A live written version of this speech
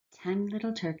10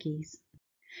 little turkeys.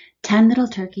 10 little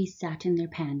turkeys sat in their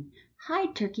pen.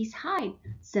 "Hide, turkeys, hide,"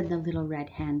 said the little red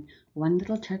hen. One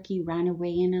little turkey ran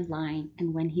away in a line,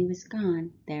 and when he was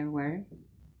gone, there were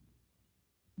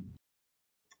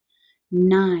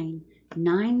 9.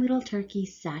 9 little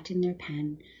turkeys sat in their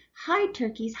pen. "Hide,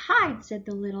 turkeys, hide," said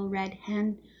the little red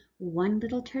hen. One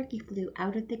little turkey flew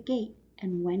out of the gate,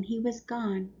 and when he was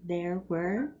gone, there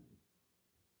were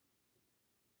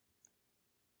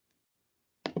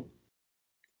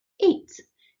 8.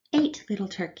 8 little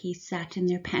turkeys sat in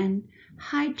their pen.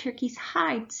 "Hide, turkeys,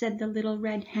 hide," said the little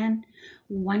red hen.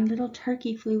 One little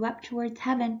turkey flew up towards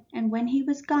heaven, and when he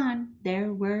was gone,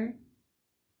 there were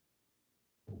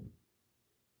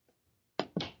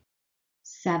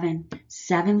 7.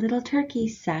 7 little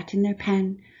turkeys sat in their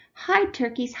pen. "Hide,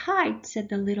 turkeys, hide," said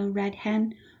the little red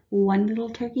hen. One little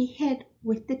turkey hid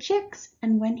with the chicks,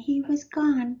 and when he was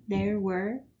gone, there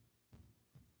were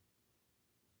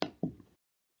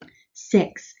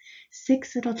 6.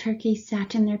 6 little turkeys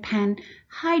sat in their pen.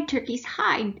 "Hide, turkeys,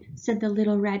 hide," said the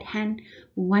little red hen.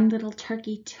 One little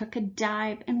turkey took a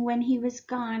dive, and when he was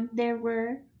gone, there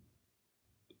were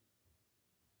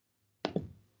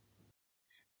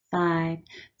 5.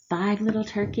 5 little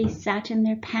turkeys sat in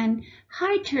their pen.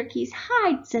 "Hide, turkeys,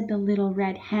 hide," said the little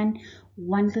red hen.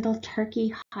 One little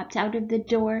turkey hopped out of the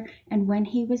door, and when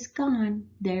he was gone,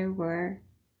 there were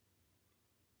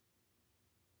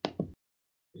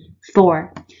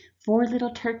 4. 4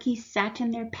 little turkeys sat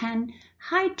in their pen.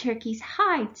 "Hide, turkeys,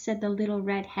 hide," said the little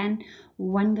red hen.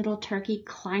 One little turkey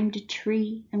climbed a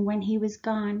tree, and when he was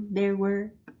gone, there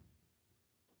were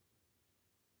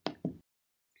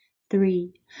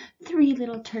 3. 3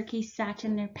 little turkeys sat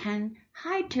in their pen.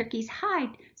 "Hide, turkeys,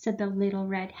 hide," said the little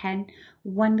red hen.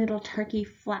 One little turkey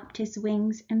flapped his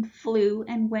wings and flew,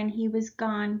 and when he was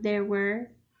gone, there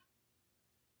were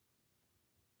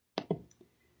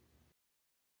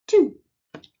 2.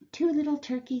 2 little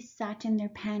turkeys sat in their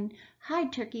pen.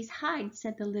 "Hide, turkeys, hide,"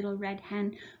 said the little red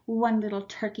hen. One little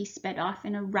turkey sped off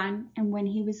in a run, and when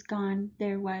he was gone,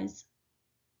 there was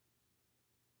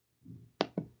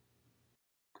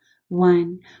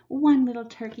 1. 1 little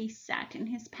turkey sat in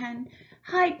his pen.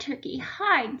 "Hide, turkey,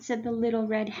 hide," said the little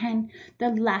red hen. The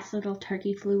last little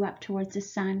turkey flew up towards the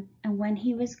sun, and when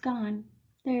he was gone,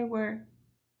 there were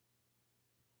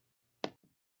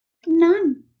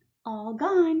none, all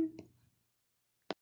gone.